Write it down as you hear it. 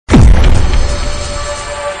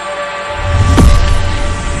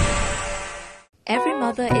Every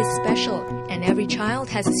mother is special, and every child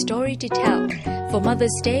has a story to tell. For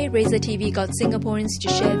Mother's Day, RazorTV got Singaporeans to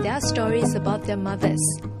share their stories about their mothers.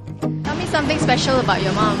 Tell me something special about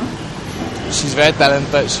your mom. She's very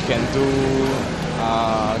talented. She can do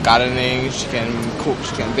gardening, she can cook,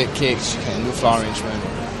 she can bake cakes, she can do flower arrangement.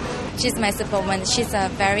 She's my superwoman. She's a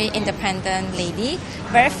very independent lady,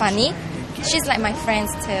 very funny. She's like my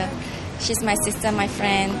friends too. She's my sister, my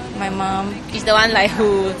friend, my mom. She's the one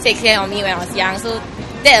who takes care of me when I was young, so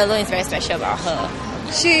that alone is very special about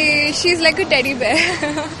her. She's like a teddy bear.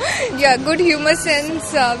 Yeah, good humor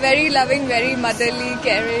sense, very loving, very motherly,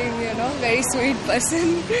 caring, very sweet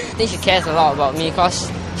person. I think she cares a lot about me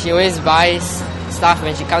because she always buys stuff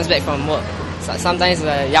when she comes back from work. So sometimes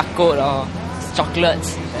Yakult or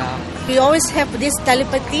chocolates. Yeah. We always have this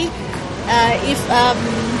telepathy.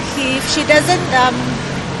 If she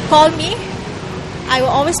doesn't call me, I will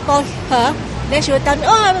always call her. Then she will tell me,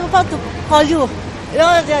 "Oh, I'm about to call you."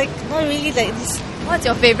 Not really like this. What's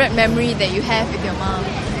your favorite memory that you have with your mom?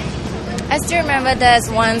 I still remember there's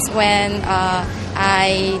once when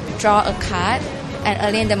I draw a card, and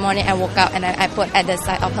early in the morning I woke up and I put at the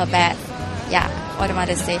side of her bed. Yeah, for the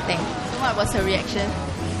Mother's Day thing. What was her reaction?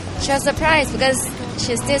 She was surprised because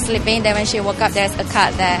she's still sleeping. Then when she woke up, there's a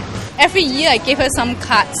card there. Every year I gave her some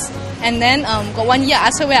cards, and then got one year I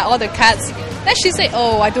asked her where are all the cards. Then she said,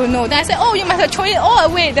 "Oh, I don't know." Then I said, "Oh, you must have thrown it all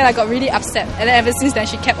away." Then I got really upset, and then ever since then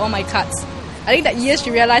she kept all my cards. I think that year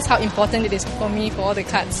she realized how important it is for me for all the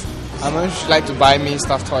cards. I know she liked to buy me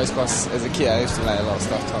stuffed toys because as a kid I used to like a lot of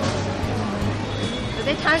stuffed toys. Were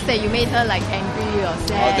there times that you made her like angry or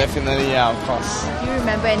sad? Oh, definitely, yeah, of course. Do you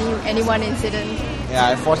remember any one incident? Yeah,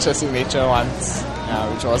 I fought her signature once,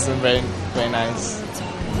 which wasn't very, very nice.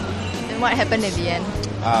 Then what happened in the end?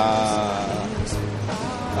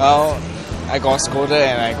 Well, I got scolded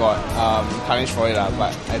and I got punished for it,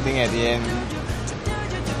 but I think at the end,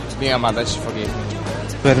 being a mother, she forgave me.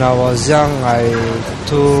 When I was young, I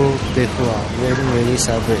too playful, really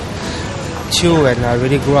celebrate. Till when I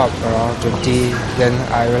really grew up around 20, then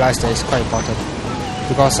I realized that it's quite important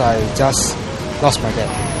because I just lost my dad.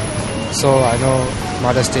 So I know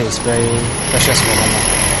Mother's Day is very precious for my mom.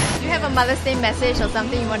 Do you have a Mother's Day message or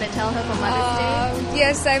something you want to tell her for Mother's Day?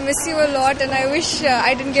 Yes, I miss you a lot and I wish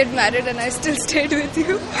I didn't get married and I still stayed with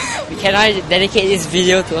you. Can I dedicate this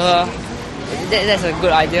video to her? That's a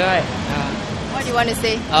good idea, right? What do you want to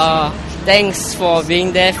say? Thanks for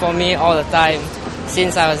being there for me all the time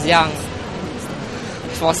since I was young.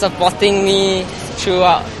 For supporting me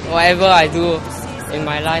throughout whatever I do in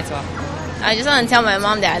my life. I just want to tell my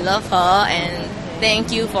mom that I love her and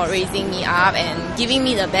thank you for raising me up and giving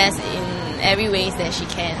me the best in every ways that she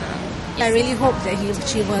can. I really hope that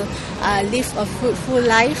she will live a fruitful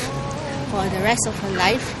life for the rest of her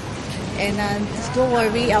life. And don't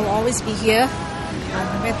worry, I will always be here,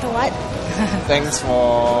 no matter what. Thanks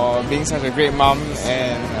for being such a great mom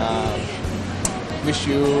and wish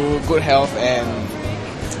you good health and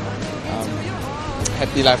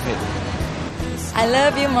happy life ahead. I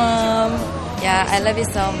love you, Mom. Yeah, I love you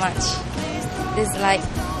so much. This is like,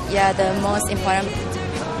 the most important.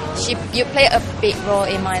 You play a big role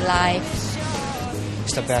in my life.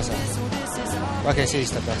 It's the best. What can I say is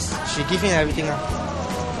the best? She gives me everything.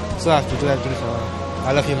 So I have to do everything for her.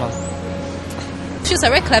 I love you, Mom. She's a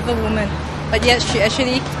very clever woman, but yet she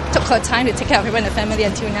actually took her time to take care of everyone in the family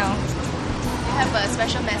until now. Do you have a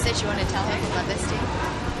special message you want to tell her for Mother's Day?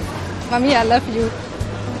 Mommy, I love you.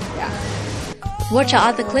 Watch our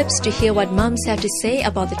other clips to hear what mums have to say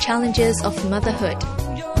about the challenges of motherhood.